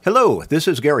Hello, this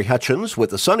is Gary Hutchins with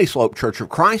the Sunny Slope Church of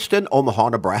Christ in Omaha,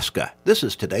 Nebraska. This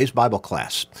is today's Bible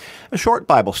class, a short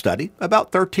Bible study,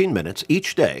 about 13 minutes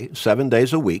each day, 7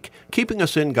 days a week, keeping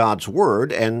us in God's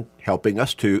Word and helping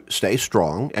us to stay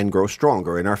strong and grow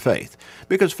stronger in our faith,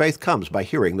 because faith comes by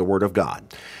hearing the Word of God.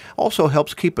 Also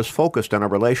helps keep us focused on our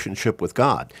relationship with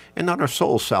God and on our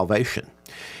soul's salvation.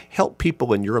 Help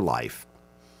people in your life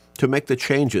to make the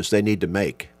changes they need to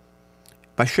make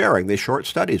by sharing these short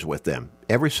studies with them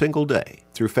every single day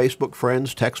through Facebook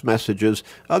friends, text messages,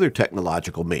 other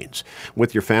technological means,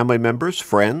 with your family members,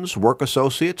 friends, work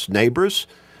associates, neighbors,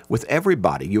 with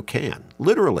everybody you can,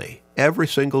 literally every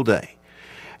single day.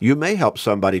 You may help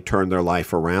somebody turn their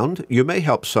life around. You may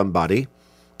help somebody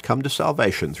come to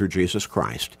salvation through Jesus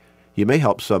Christ. You may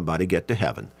help somebody get to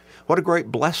heaven. What a great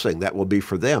blessing that will be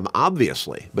for them,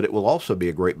 obviously, but it will also be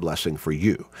a great blessing for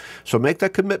you. So make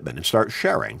that commitment and start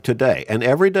sharing today and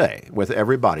every day with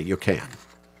everybody you can.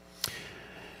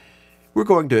 We're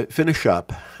going to finish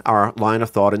up our line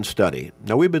of thought and study.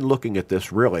 Now, we've been looking at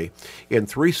this really in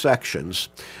 3 sections,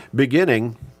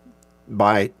 beginning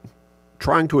by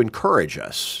trying to encourage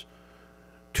us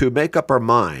to make up our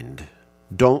mind.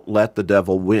 Don't let the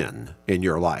devil win in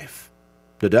your life.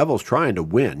 The devil's trying to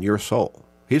win your soul.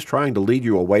 He's trying to lead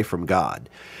you away from God.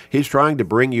 He's trying to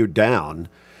bring you down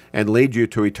and lead you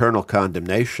to eternal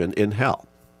condemnation in hell.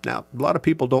 Now, a lot of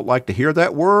people don't like to hear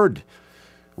that word.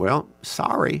 Well,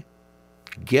 sorry.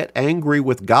 Get angry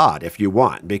with God if you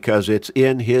want, because it's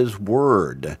in His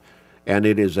Word. And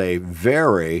it is a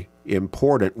very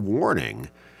important warning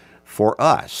for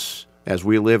us as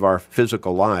we live our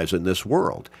physical lives in this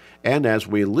world, and as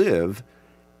we live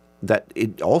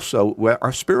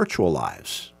our spiritual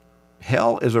lives.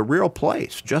 Hell is a real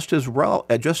place, just as real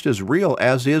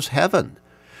as is heaven.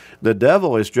 The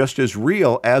devil is just as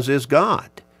real as is God.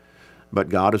 But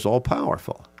God is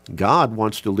all-powerful. God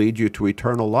wants to lead you to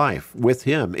eternal life with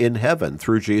Him in heaven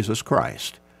through Jesus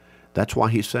Christ. That's why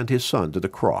He sent His Son to the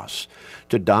cross,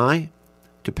 to die,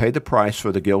 to pay the price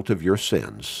for the guilt of your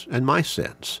sins and my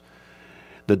sins.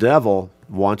 The devil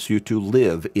wants you to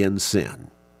live in sin.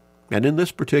 And in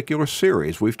this particular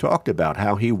series, we've talked about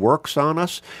how he works on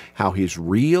us, how he's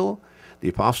real. The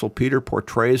Apostle Peter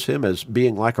portrays him as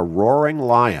being like a roaring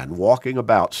lion, walking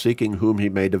about seeking whom he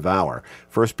may devour.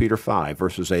 1 Peter 5,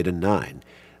 verses 8 and 9.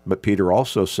 But Peter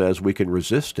also says we can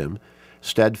resist him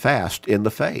steadfast in the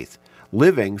faith,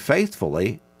 living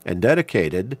faithfully and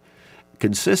dedicated,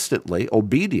 consistently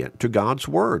obedient to God's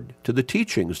Word, to the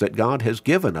teachings that God has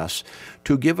given us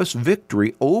to give us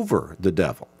victory over the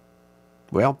devil.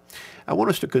 Well, I want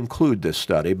us to conclude this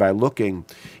study by looking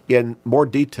in more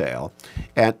detail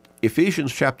at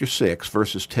Ephesians chapter 6,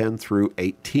 verses 10 through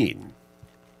 18.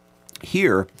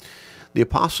 Here, the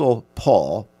Apostle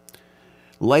Paul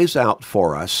lays out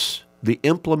for us the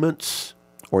implements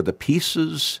or the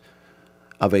pieces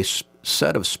of a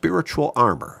set of spiritual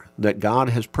armor that God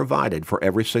has provided for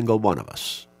every single one of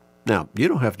us. Now, you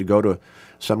don't have to go to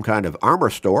some kind of armor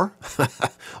store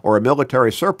or a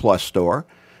military surplus store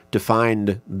to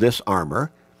find this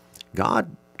armor.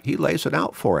 God, He lays it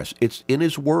out for us. It's in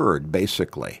His Word,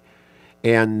 basically,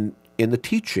 and in the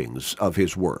teachings of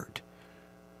His Word.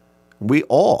 We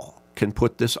all can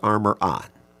put this armor on.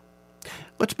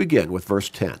 Let's begin with verse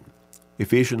 10,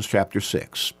 Ephesians chapter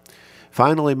 6.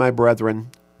 Finally, my brethren,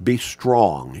 be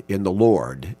strong in the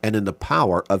Lord and in the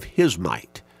power of His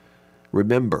might.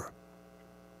 Remember,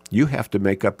 you have to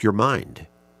make up your mind.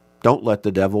 Don't let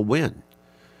the devil win.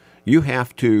 You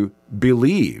have to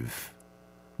believe,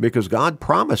 because God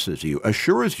promises you,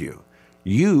 assures you,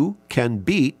 you can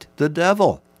beat the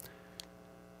devil.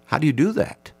 How do you do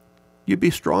that? You be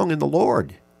strong in the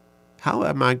Lord. How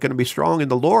am I going to be strong in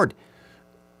the Lord?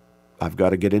 I've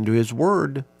got to get into His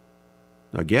Word.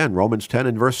 Again, Romans 10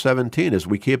 and verse 17, as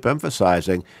we keep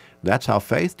emphasizing, that's how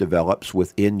faith develops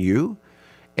within you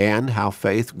and how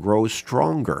faith grows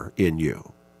stronger in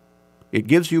you. It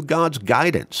gives you God's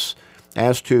guidance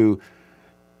as to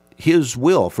His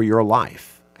will for your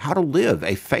life, how to live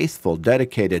a faithful,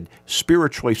 dedicated,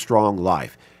 spiritually strong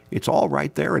life. It's all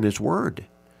right there in His Word.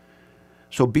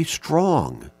 So be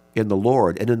strong in the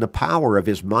Lord and in the power of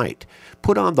His might.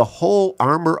 Put on the whole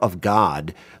armor of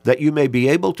God that you may be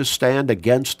able to stand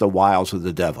against the wiles of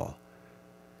the devil.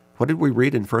 What did we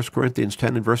read in 1 Corinthians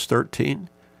 10 and verse 13?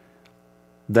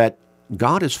 That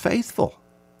God is faithful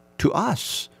to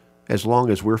us as long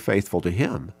as we're faithful to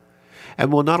Him, and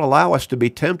will not allow us to be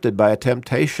tempted by a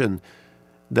temptation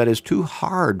that is too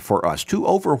hard for us, too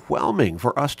overwhelming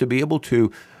for us to be able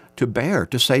to bear,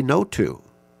 to say no to.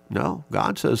 No,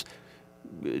 God says,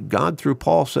 God through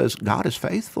Paul says, God is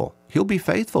faithful. He'll be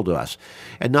faithful to us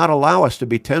and not allow us to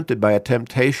be tempted by a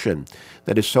temptation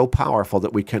that is so powerful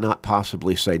that we cannot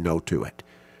possibly say no to it.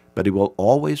 But he will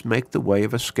always make the way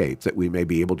of escape that we may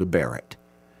be able to bear it.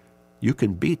 You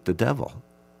can beat the devil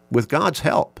with God's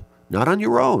help, not on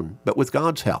your own, but with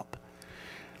God's help.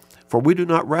 For we do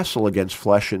not wrestle against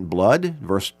flesh and blood,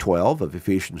 verse 12 of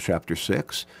Ephesians chapter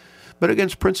 6, but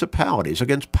against principalities,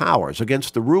 against powers,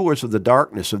 against the rulers of the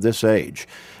darkness of this age,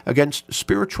 against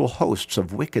spiritual hosts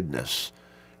of wickedness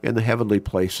in the heavenly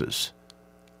places.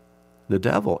 The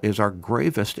devil is our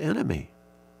gravest enemy.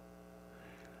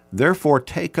 Therefore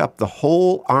take up the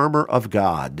whole armor of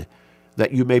God,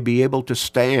 that you may be able to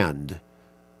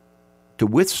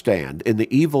withstand in the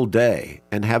evil day,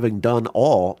 and having done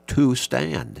all, to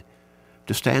stand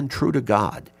true to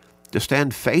God, to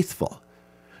stand faithful,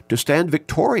 to stand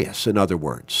victorious, in other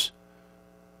words,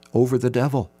 over the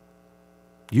devil.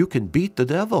 You can beat the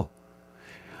devil.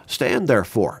 Stand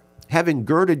therefore, having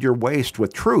girded your waist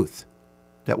with truth,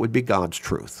 that would be God's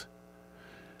truth,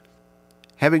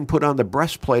 having put on the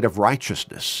breastplate of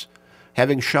righteousness,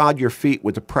 having shod your feet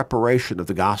with the preparation of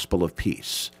the gospel of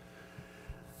peace.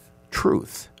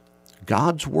 Truth.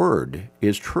 God's word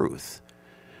is truth.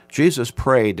 Jesus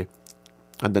prayed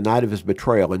on the night of his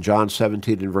betrayal in John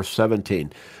 17 and verse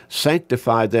 17,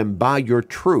 sanctify them by your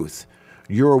truth.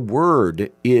 Your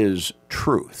word is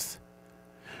truth.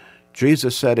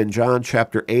 Jesus said in John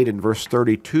chapter 8 and verse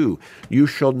 32, you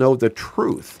shall know the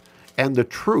truth, and the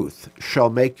truth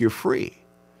shall make you free.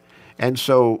 And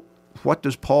so what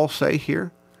does Paul say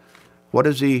here? What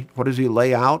does he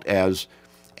lay out as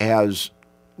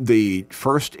the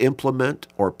first implement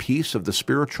or piece of the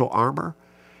spiritual armor?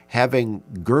 Having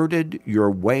girded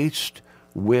your waist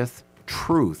with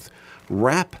truth.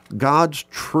 Wrap God's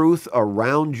truth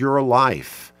around your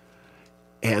life,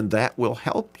 and that will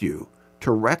help you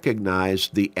to recognize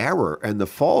the error and the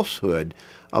falsehood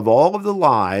of all of the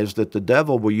lies that the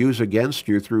devil will use against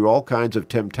you through all kinds of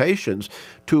temptations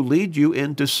to lead you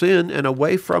into sin and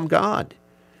away from God.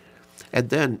 And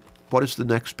then, what is the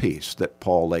next piece that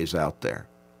Paul lays out there?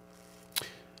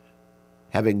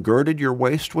 Having girded your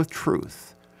waist with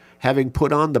truth, having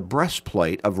put on the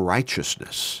breastplate of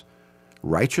righteousness.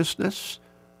 Righteousness,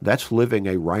 that's living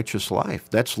a righteous life.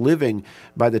 That's living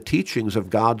by the teachings of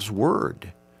God's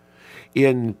word.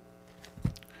 In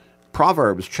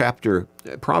Proverbs chapter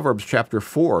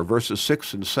 4, verses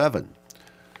 6 and 7,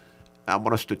 I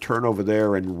want us to turn over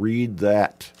there and read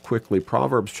that quickly.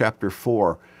 Proverbs chapter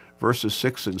 4, verses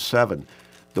 6 and 7.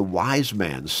 The wise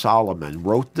man, Solomon,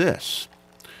 wrote this.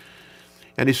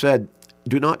 And he said,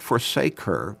 do not forsake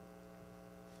her.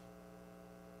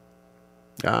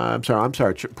 I'm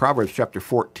sorry, Proverbs chapter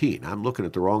 14. I'm looking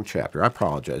at the wrong chapter. I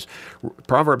apologize.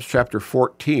 Proverbs chapter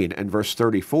 14 and verse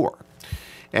 34.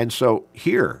 And so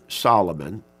here,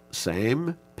 Solomon,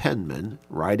 same penman,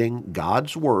 writing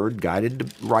God's word, guided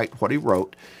to write what he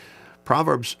wrote.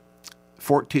 Proverbs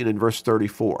 14 and verse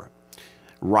 34.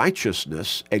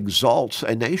 Righteousness exalts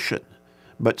a nation,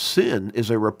 but sin is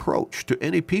a reproach to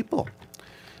any people.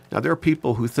 Now, there are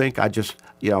people who think I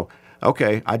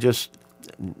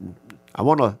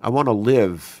want to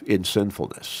live in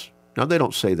sinfulness. Now, they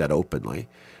don't say that openly,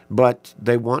 but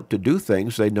they want to do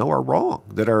things they know are wrong,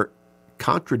 that are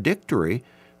contradictory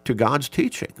to God's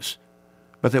teachings.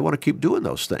 But they want to keep doing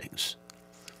those things.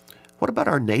 What about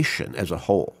our nation as a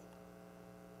whole?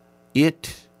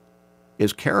 It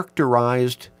is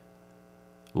characterized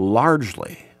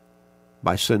largely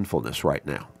by sinfulness right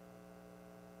now.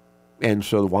 And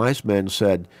so the wise men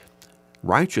said,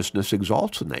 righteousness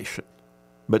exalts a nation,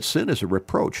 but sin is a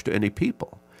reproach to any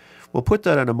people. We'll put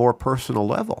that on a more personal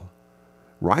level.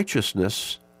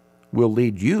 Righteousness will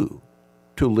lead you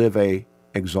to live a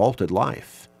exalted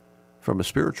life from a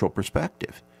spiritual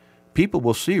perspective. People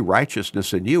will see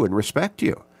righteousness in you and respect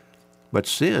you, but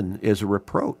sin is a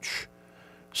reproach.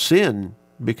 Sin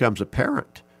becomes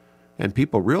apparent, and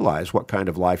people realize what kind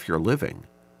of life you're living,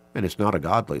 and it's not a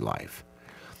godly life.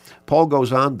 Paul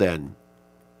goes on then,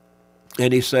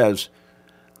 and he says,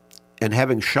 and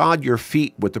having shod your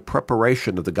feet with the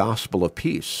preparation of the gospel of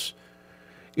peace.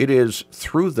 It is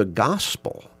through the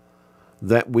gospel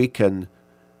that we can,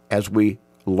 as we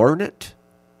learn it,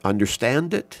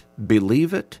 understand it,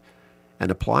 believe it,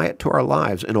 and apply it to our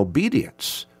lives in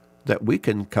obedience, that we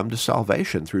can come to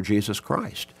salvation through Jesus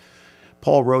Christ.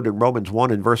 Paul wrote in Romans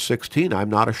 1 and verse 16, I'm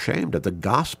not ashamed of the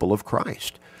gospel of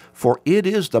Christ, for it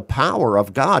is the power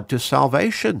of God to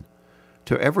salvation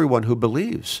to everyone who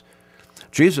believes.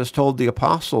 Jesus told the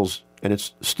apostles, and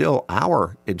it's still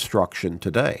our instruction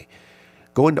today,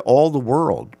 go into all the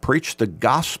world, preach the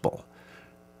gospel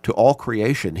to all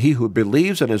creation. He who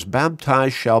believes and is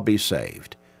baptized shall be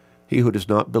saved. He who does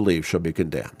not believe shall be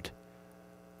condemned.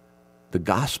 The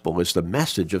gospel is the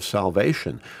message of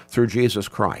salvation through Jesus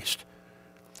Christ.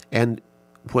 And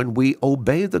when we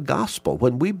obey the gospel,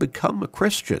 when we become a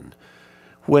Christian,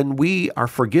 when we are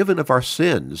forgiven of our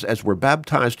sins as we're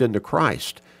baptized into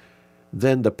Christ,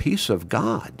 then the peace of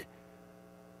God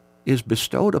is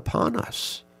bestowed upon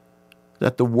us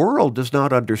that the world does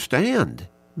not understand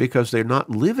because they're not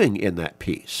living in that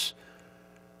peace.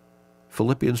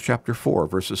 Philippians chapter 4,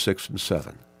 verses 6 and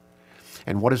 7.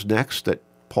 And what is next that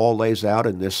Paul lays out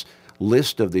in this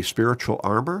list of the spiritual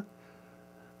armor?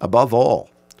 Above all,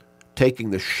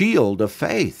 taking the shield of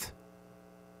faith,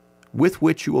 with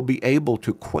which you will be able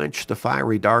to quench the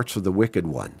fiery darts of the wicked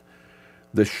one.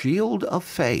 The shield of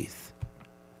faith.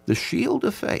 The shield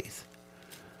of faith.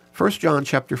 1 John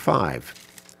chapter 5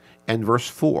 and verse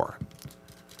 4.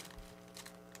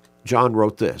 John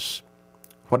wrote this,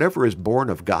 "Whatever is born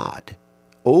of God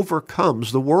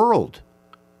overcomes the world,"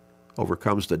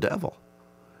 overcomes the devil.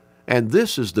 "And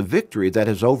this is the victory that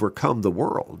has overcome the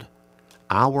world,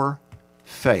 our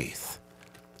faith."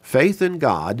 Faith in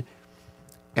God,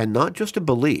 and not just a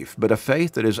belief, but a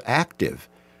faith that is active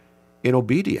in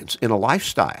obedience, in a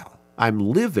lifestyle. I'm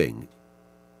living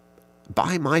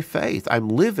by my faith. I'm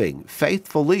living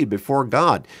faithfully before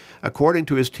God according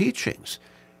to his teachings.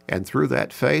 And through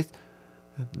that faith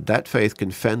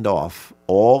can fend off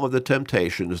all of the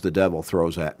temptations the devil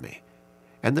throws at me.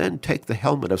 And then take the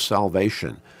helmet of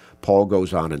salvation, Paul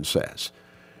goes on and says.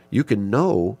 You can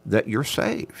know that you're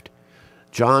saved.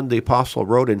 John the Apostle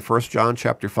wrote in 1 John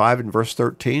chapter 5 and verse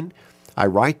 13, "I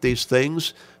write these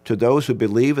things to those who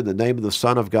believe in the name of the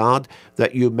Son of God,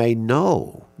 that you may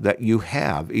know that you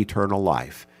have eternal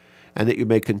life, and that you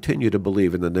may continue to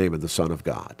believe in the name of the Son of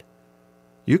God."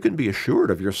 You can be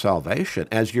assured of your salvation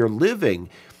as you're living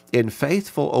in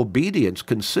faithful obedience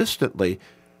consistently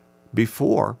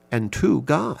before and to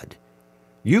God.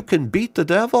 You can beat the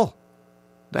devil.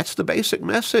 That's the basic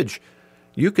message.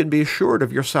 You can be assured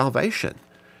of your salvation.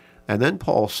 And then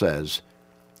Paul says,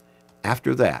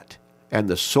 after that, "And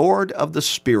the sword of the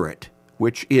Spirit,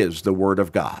 which is the Word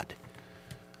of God."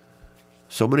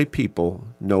 So many people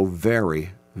know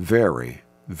very, very,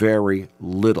 very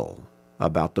little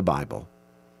about the Bible.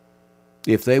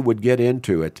 If they would get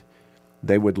into it,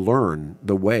 they would learn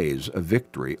the ways of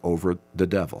victory over the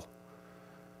devil.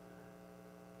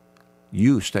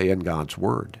 You stay in God's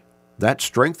Word. That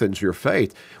strengthens your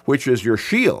faith, which is your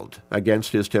shield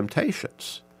against his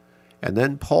temptations. And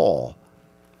then Paul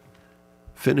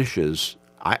finishes,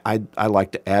 I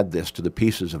like to add this to the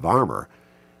pieces of armor.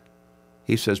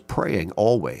 He says, praying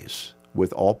always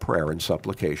with all prayer and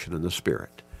supplication in the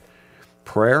Spirit.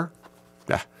 Prayer,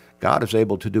 God is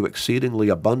able to do exceedingly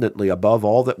abundantly above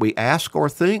all that we ask or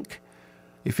think.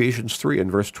 Ephesians 3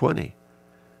 and verse 20.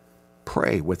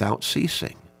 Pray without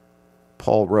ceasing.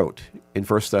 Paul wrote in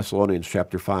 1 Thessalonians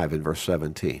chapter 5 and verse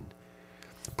 17.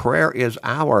 Prayer is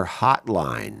our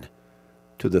hotline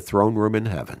to the throne room in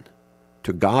heaven,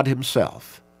 to God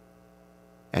himself.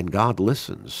 And God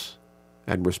listens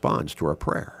and responds to our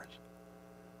prayers.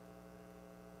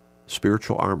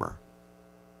 Spiritual armor.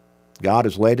 God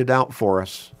has laid it out for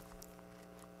us.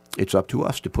 It's up to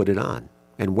us to put it on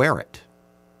and wear it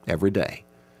every day.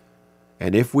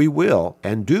 And if we will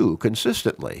and do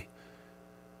consistently,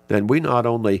 then we not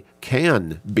only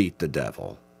can beat the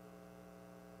devil,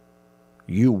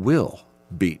 you will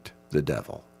beat the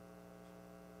devil.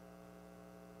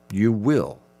 You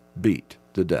will beat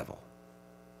the devil.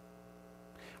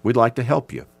 We'd like to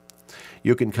help you.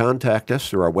 You can contact us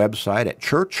through our website at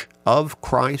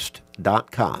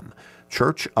churchofchrist.com,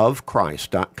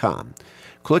 churchofchrist.com.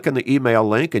 Click on the email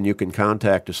link and you can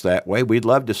contact us that way. We'd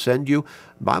love to send you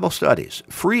Bible studies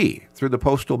free through the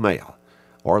postal mail,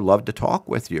 or love to talk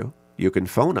with you. You can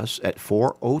phone us at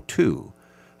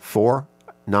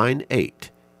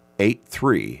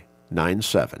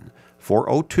 402-498-8397,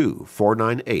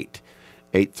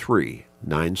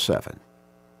 402-498-8397.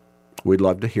 We'd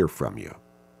love to hear from you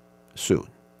soon.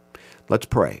 Let's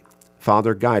pray.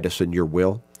 Father, guide us in your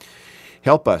will.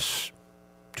 Help us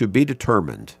to be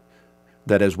determined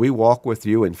that as we walk with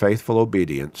you in faithful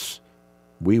obedience,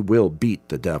 we will beat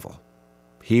the devil.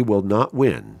 He will not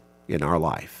win in our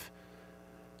life.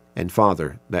 And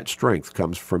Father, that strength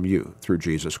comes from you through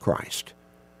Jesus Christ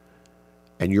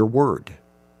and your word,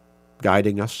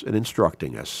 guiding us and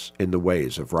instructing us in the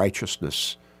ways of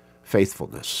righteousness,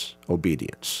 faithfulness,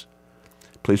 obedience.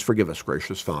 Please forgive us,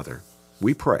 gracious Father.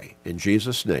 We pray in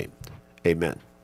Jesus' name. Amen.